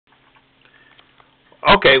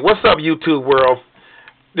Okay, what's up, YouTube world?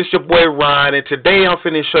 This your boy Ron, and today I'm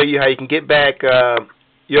finna show you how you can get back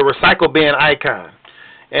your recycle bin icon.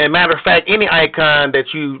 And matter of fact, any icon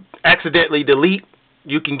that you accidentally delete,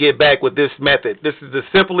 you can get back with this method. This is the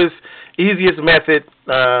simplest, easiest method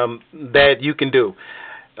that you can do.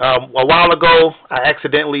 A while ago, I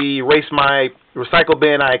accidentally erased my recycle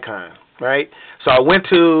bin icon, right? So I went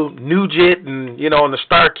to NewJet, and on the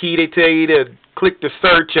start key they tell you to click the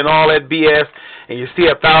search and all that BS, and you see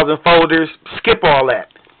 1,000 folders. Skip all that.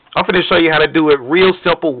 I'm going to show you how to do it real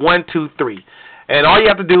simple, 1, 2, 3. And all you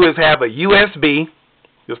have to do is have a USB,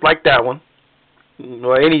 just like that one,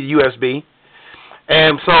 or any USB.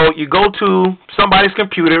 And so you go to somebody's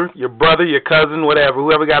computer, your brother, your cousin, whatever,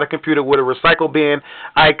 whoever got a computer with a recycle bin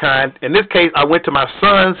icon. In this case, I went to my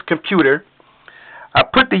son's computer. I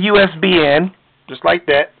put the USB in, just like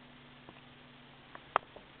that.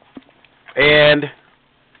 And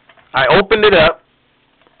I opened it up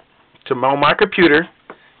to my computer.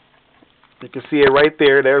 You can see it right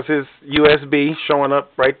there. There's his USB showing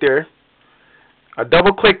up right there. I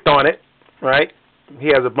double-clicked on it, right? He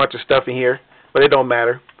has a bunch of stuff in here, but it don't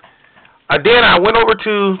matter. Then I went over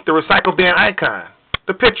to the recycle bin icon,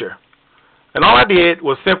 the picture. And all I did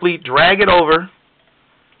was simply drag it over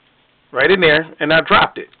right in there, and I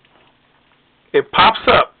dropped it. It pops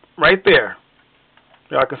up right there.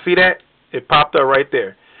 Y'all can see that? It popped up right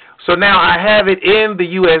there. So now I have it in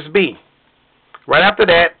the USB. Right after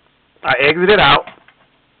that, I exit it out.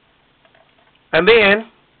 And then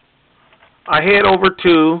I head over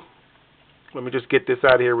to, let me just get this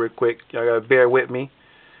out of here real quick. Y'all got to bear with me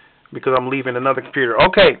because I'm leaving another computer.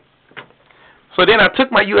 Okay. So then I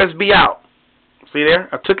took my USB out. See there?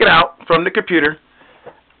 I took it out from the computer.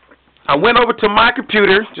 I went over to my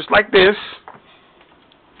computer just like this.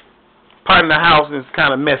 Part of the house is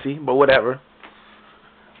kind of messy, but whatever.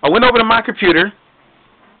 I went over to my computer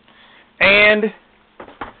and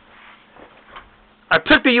I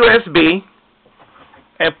took the USB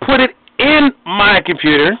and put it in my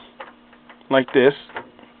computer like this.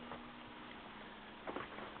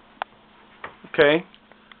 Okay.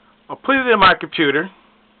 I'll put it in my computer.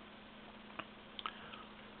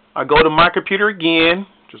 I go to my computer again,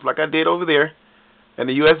 just like I did over there, and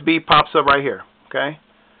the USB pops up right here. Okay.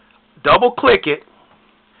 Double click it,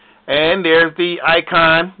 and there's the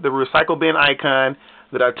icon, the recycle bin icon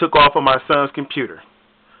that I took off of my son's computer.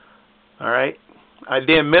 Alright. I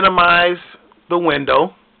then minimize the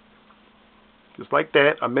window, just like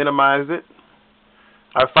that. I minimize it.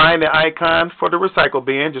 I find the icon for the recycle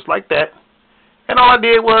bin, just like that. And all I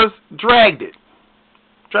did was drag it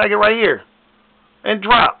right here, and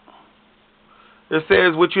drop. It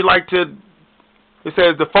says, would you like to... It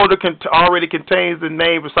says the folder already contains the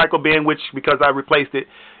name recycle bin, which, because I replaced it,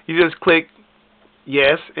 you just click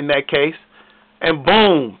yes in that case, and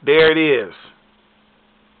boom, there it is.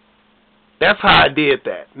 That's how I did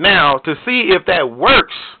that. Now, to see if that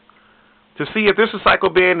works, to see if this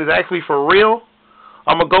recycle bin is actually for real,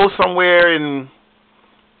 I'm going to go somewhere and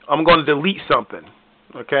I'm going to delete something,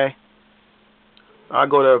 okay? I'll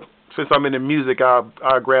go to, since I'm into music, I'll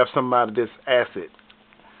grab something out of this asset.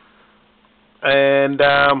 And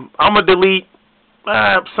I'm going to delete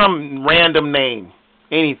some random name,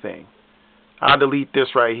 anything. I'll delete this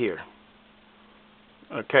right here.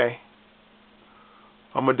 Okay.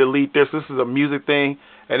 I'm going to delete this. This is a music thing.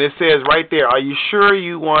 And it says right there, are you sure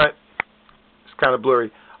you want, it's kind of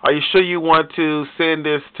blurry, are you sure you want to send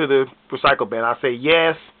this to the recycle bin? I say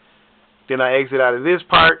yes. Then I exit out of this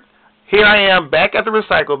part. Here I am back at the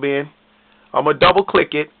recycle bin. I'm going to double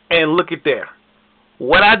click it and look at there.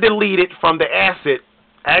 What I deleted from the asset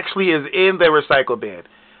actually is in the recycle bin.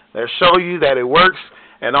 They'll show you that it works,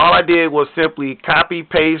 and all I did was simply copy,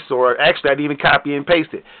 paste, or actually I didn't even copy and paste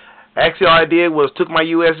it. Actually all I did was took my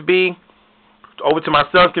USB over to my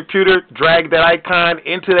son's computer, drag that icon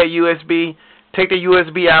into that USB, take the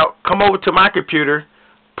USB out, come over to my computer,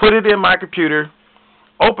 put it in my computer,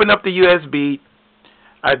 open up the USB,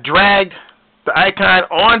 I dragged the icon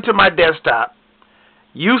onto my desktop.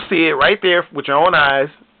 You see it right there with your own eyes.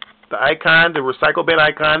 The icon, the recycle bin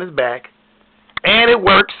icon is back. And it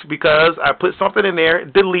works because I put something in there,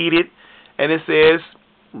 delete it, and it says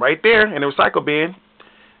right there in the recycle bin,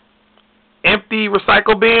 empty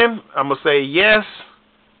recycle bin. I'm going to say yes.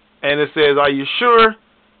 And it says, are you sure?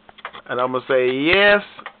 And I'm going to say yes.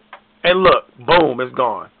 And look, boom, it's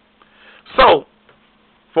gone. So,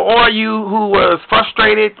 for all you who was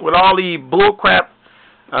frustrated with all the bullcrap,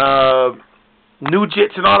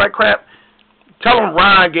 NewJets and all that crap, tell them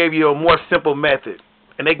Ron gave you a more simple method,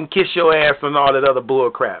 and they can kiss your ass on all that other bull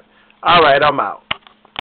crap. All right, I'm out.